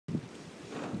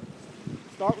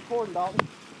start recording, Dalton.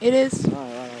 It is. All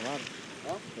right.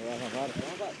 Huh? Right.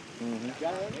 Mm-hmm.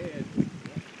 Got it?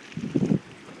 Yeah.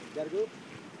 Got a group?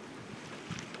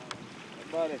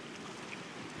 Buddy.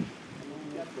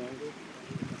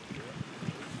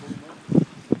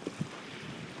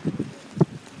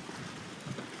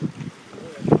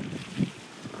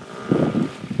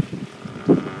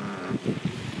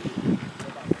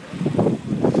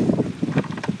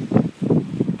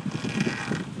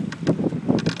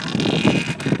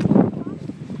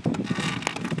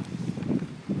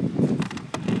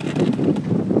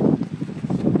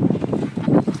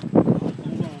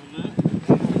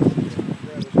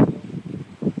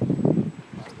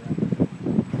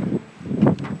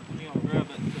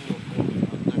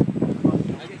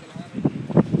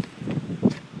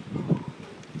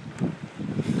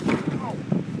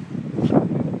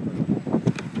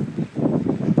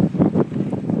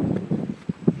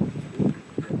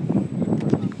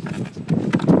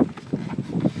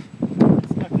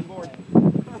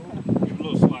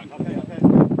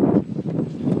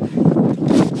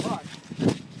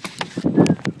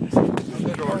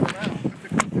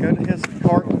 Go to his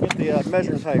cart and get the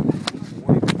measuring tape.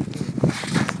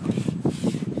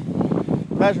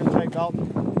 Measuring tape, Dalton.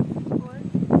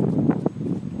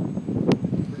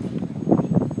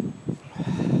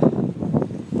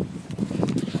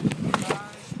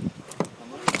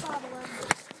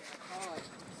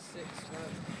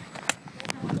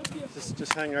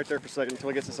 Just hang right there for a second until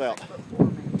he gets this out.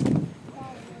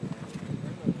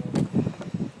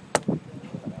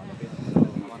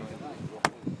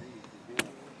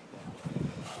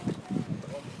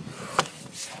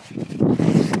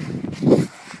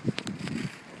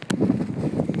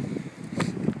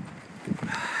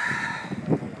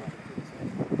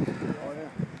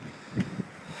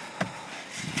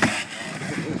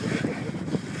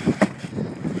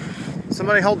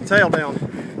 Somebody hold the tail down.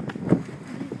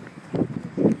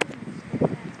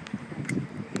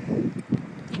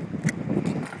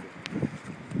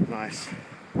 Nice.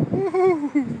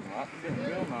 Woohoo!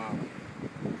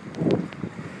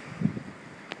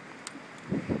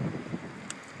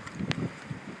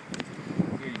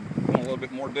 Want a little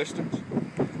bit more distance?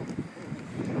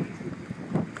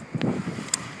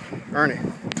 Ernie,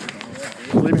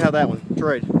 let me have that one.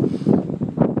 Trade.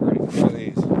 Ready for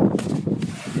these?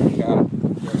 Got it.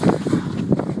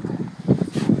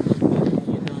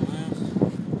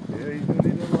 Yeah, he's gonna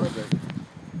need them right there.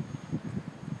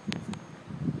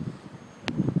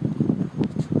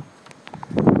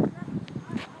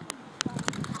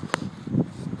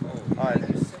 Alright.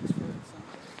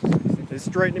 Just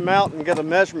straighten him out and get a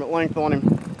measurement length on him.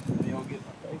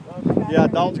 Yeah,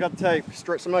 Dalton's got the tape.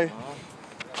 Straight somebody.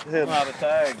 I'm out of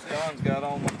tags. Don's got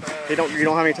all my tags. You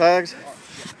don't have any tags?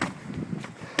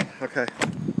 Okay.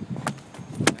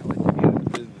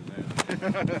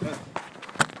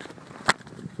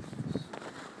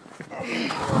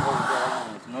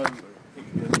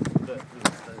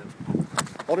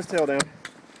 Hold his tail down.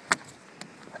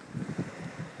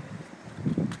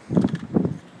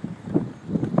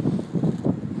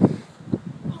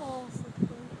 Oh,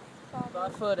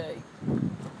 5'8".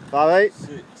 5'8"?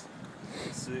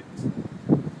 6.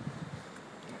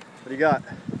 What do you got?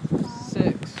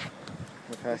 6.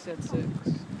 Okay. He said 6.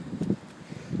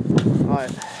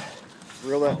 Alright.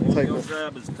 Reel that One of tape. y'all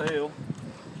grab his tail.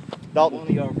 Dalton. One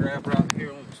of y'all grab right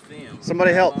here on his fin.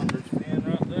 Somebody help. Under his fin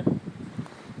right there.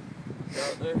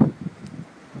 Right there.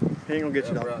 He ain't gonna get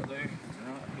you, Dalton. Right there.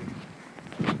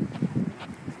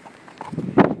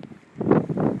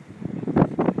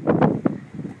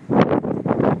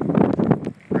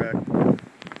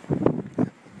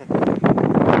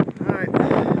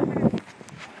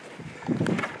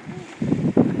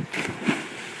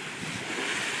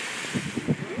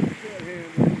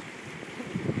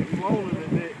 Rolling it,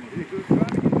 didn't he?